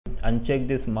uncheck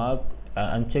this mark,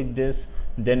 uncheck this,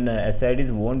 then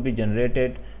SIDs won't be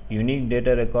generated. Unique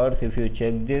data records, if you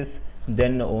check this,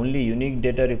 then only unique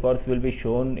data records will be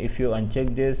shown. If you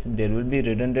uncheck this, there will be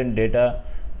redundant data.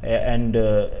 And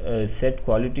set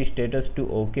quality status to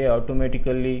OK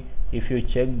automatically. If you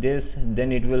check this,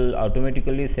 then it will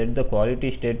automatically set the quality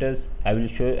status. I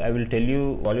will tell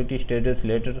you quality status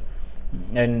later.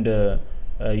 And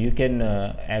you can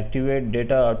activate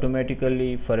data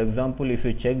automatically. For example, if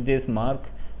you check this mark,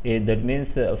 that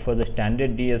means for the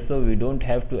standard DSO we don't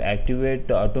have to activate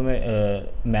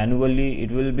manually. It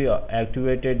will be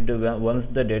activated once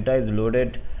the data is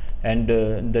loaded, and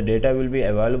the data will be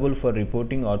available for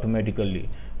reporting automatically.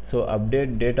 So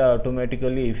update data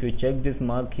automatically. If you check this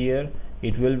mark here,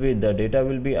 it will be, the data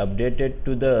will be updated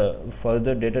to the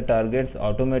further data targets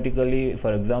automatically.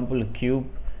 For example, cube,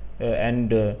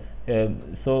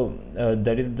 so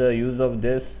that is the use of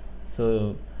this.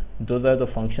 So those are the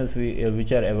functions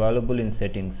which are available in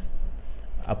settings.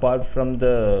 Apart from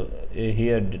the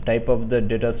here type of the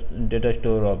data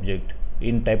store object,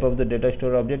 in type of the data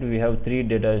store object we have three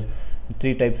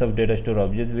types of data store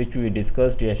objects which we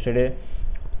discussed yesterday,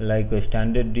 like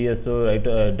standard DSO,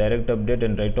 direct update,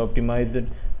 and write optimized.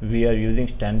 We are using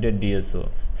standard DSO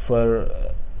for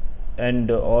and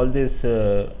all these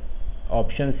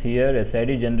options here,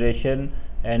 SID generation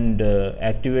and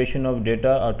activation of data,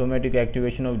 automatic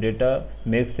activation of data,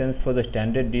 makes sense for the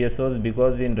standard DSOs,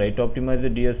 because in write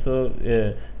optimized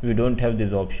DSO we don't have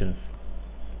these options.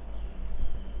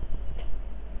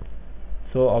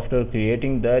 So after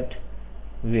creating that,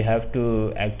 we have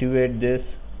to activate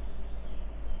this.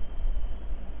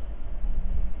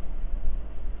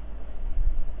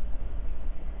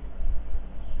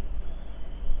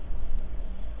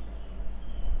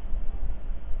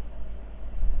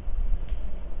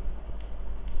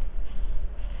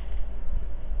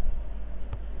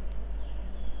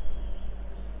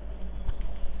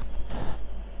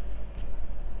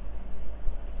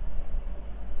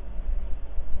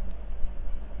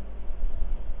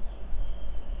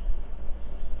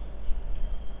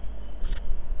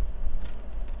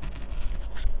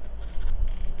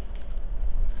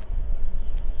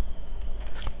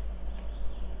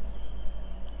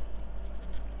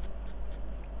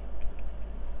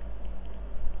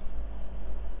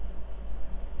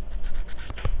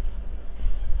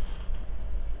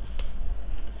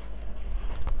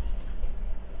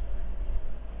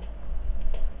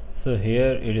 So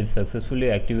here it is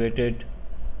successfully activated.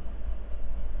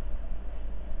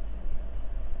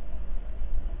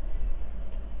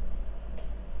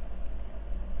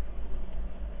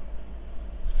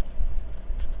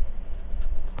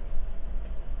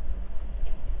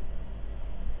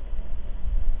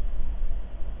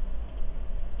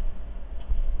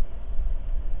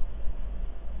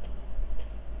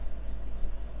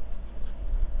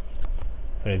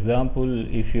 For example,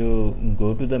 if you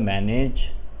go to the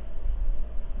manage,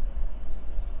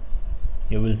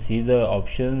 you will see the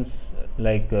options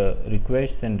like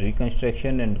requests and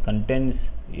reconstruction and contents.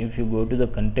 If you go to the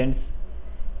contents,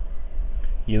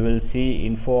 you will see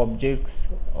info objects,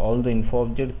 all the info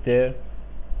objects there.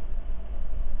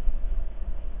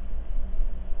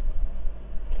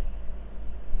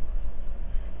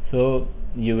 So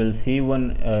you will see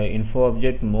one info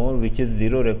object more, which is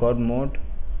zero record mode,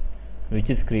 which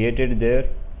is created there,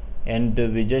 and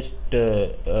we just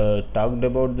talked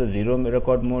about the zero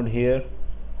record mode here.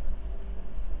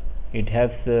 It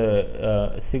has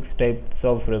 6 types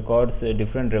of records,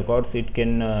 different records it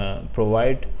can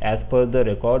provide as per the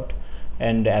record,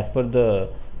 and as per the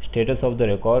status of the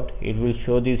record it will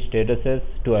show these statuses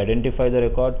to identify the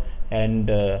record, and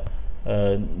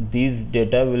these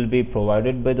data will be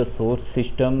provided by the source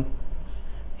system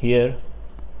here.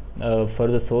 For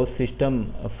the source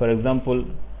system, for example,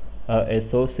 a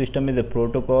source system is a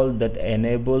protocol that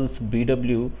enables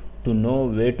BW to know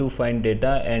where to find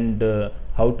data and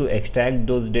how to extract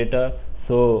those data.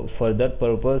 So for that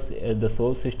purpose, the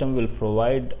source system will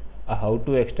provide how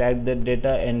to extract that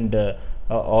data and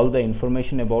all the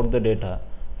information about the data.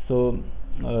 So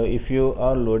if you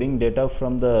are loading data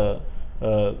from the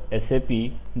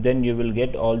SAP, then you will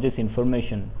get all this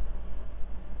information.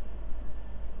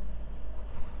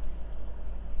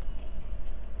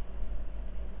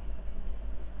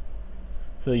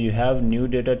 So you have new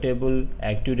data table,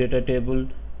 active data table,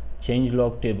 change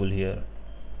log table here.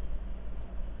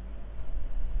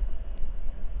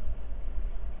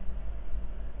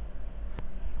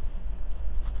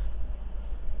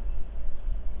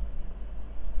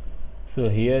 So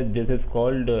here this is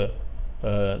called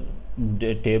the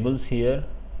tables. Here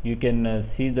you can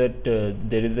see that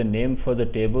there is a name for the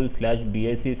table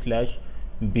 /BIC/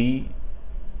 B.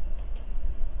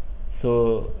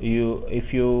 So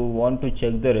if you want to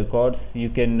check the records, you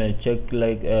can check,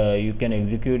 like you can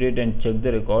execute it and check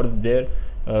the records there.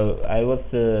 I was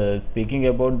speaking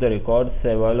about the records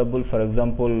available, for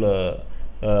example,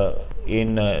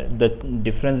 in the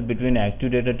difference between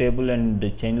active data table and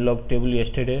the change log table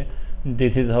yesterday.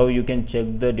 This is how you can check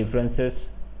the differences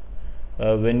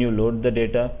when you load the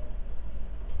data.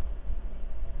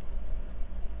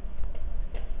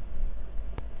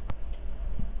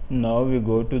 Now we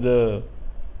go to the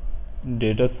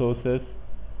data sources.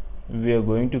 We are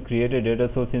going to create a data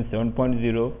source in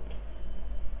 7.0.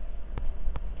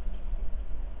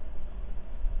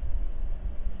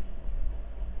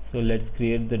 So let's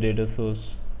create the data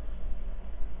source.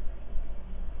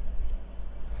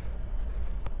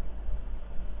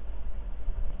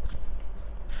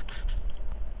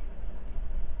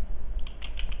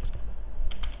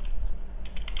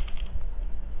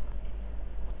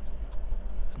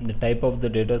 The type of the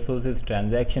data source is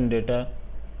transaction data.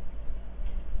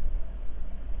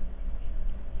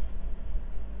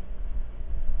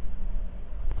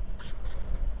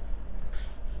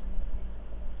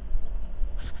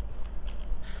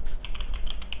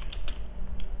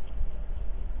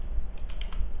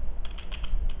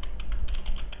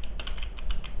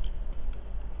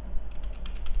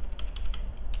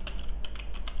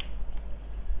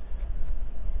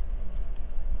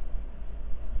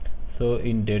 So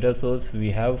in data source we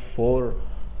have four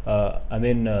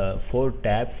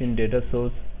tabs in data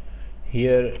source.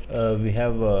 Here we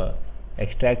have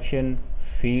extraction,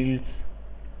 fields,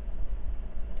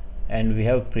 and we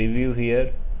have preview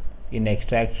here. In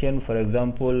extraction, for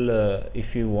example,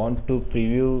 if you want to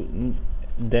preview,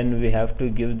 then we have to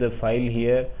give the file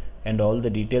here and all the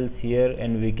details here,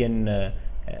 and we can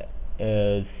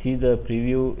see the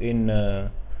preview in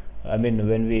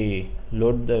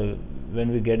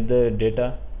when we get the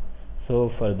data. So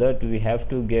for that we have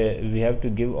to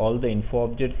give all the info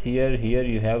objects here. Here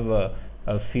you have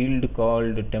a field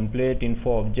called template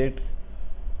info objects,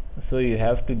 so you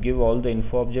have to give all the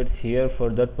info objects here for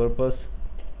that purpose.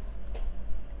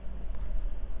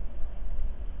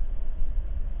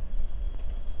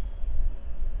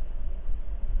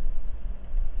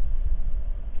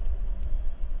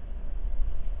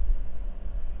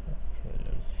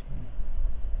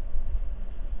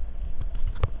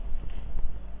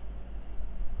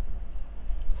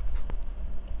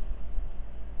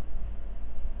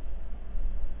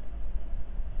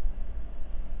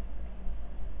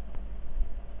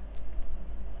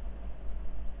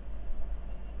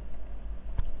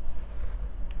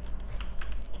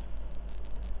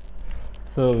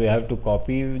 So we have to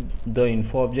copy the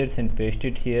info objects and paste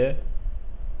it here.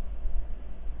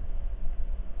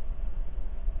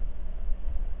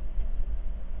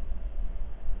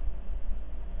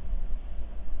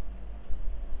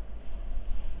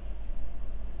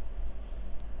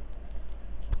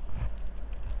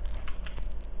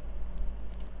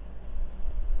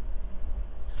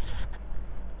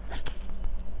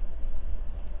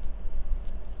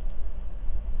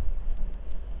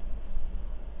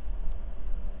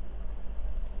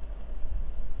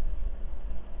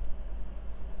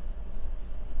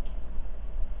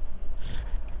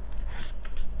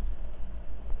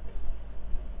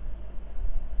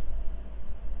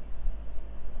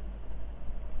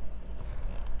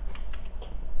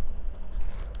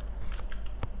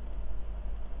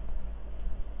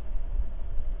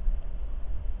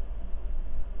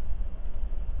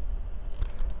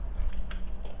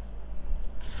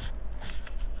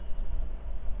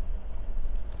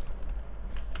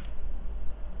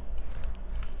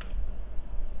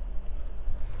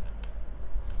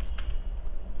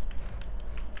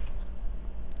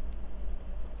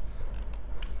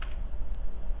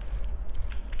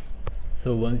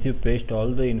 So once you paste all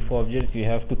the info objects, you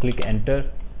have to click enter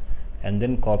and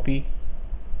then copy.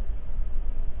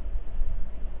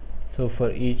 So for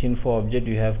each info object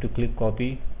you have to click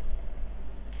copy,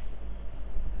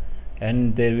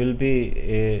 and there will be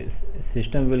a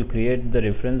system will create the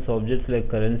reference objects like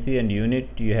currency and unit.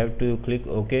 You have to click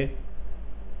OK.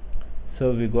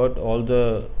 So we got all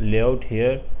the layout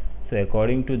here. So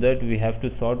according to that we have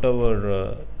to sort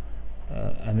our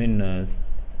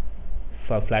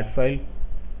flat file.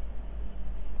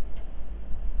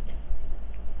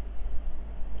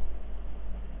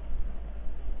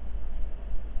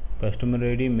 Customer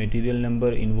ID, material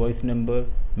number, invoice number,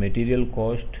 material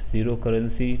cost, 0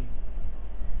 currency,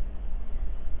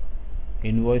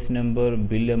 invoice number,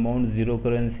 bill amount, 0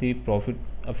 currency, profit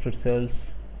after sales.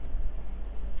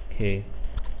 Okay.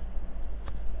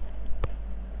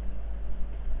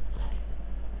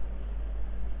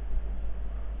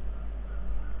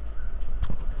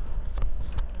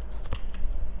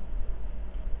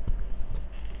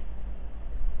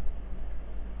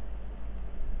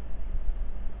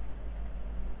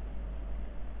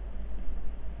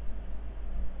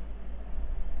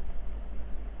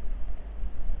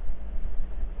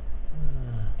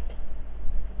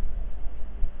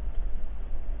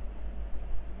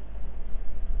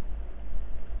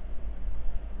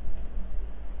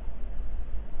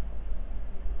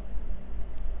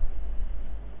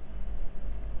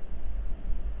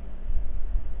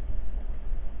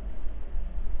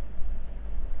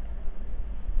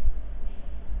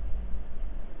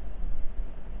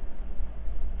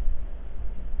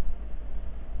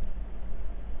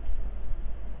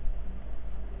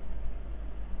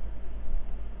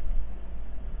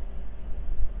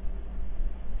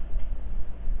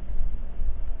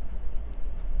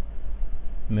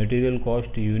 material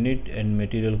cost unit and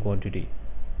material quantity.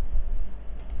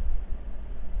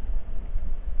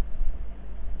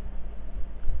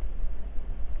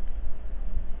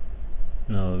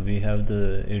 Now we have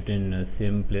it in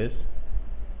same place,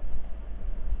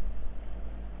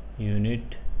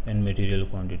 unit and material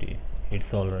quantity.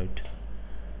 It's all right,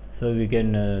 so we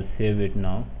can save it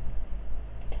now.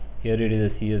 Here it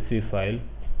is a CSV file.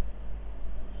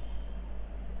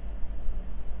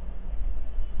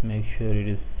 Make sure it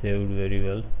is saved very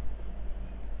well.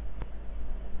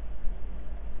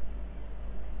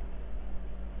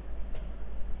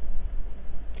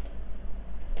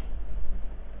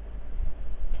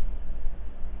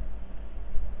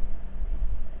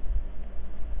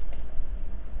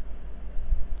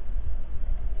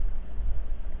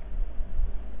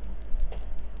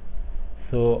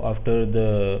 So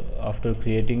after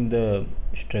creating the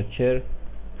structure,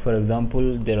 for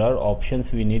example, there are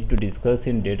options we need to discuss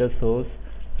in data source,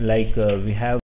 like we have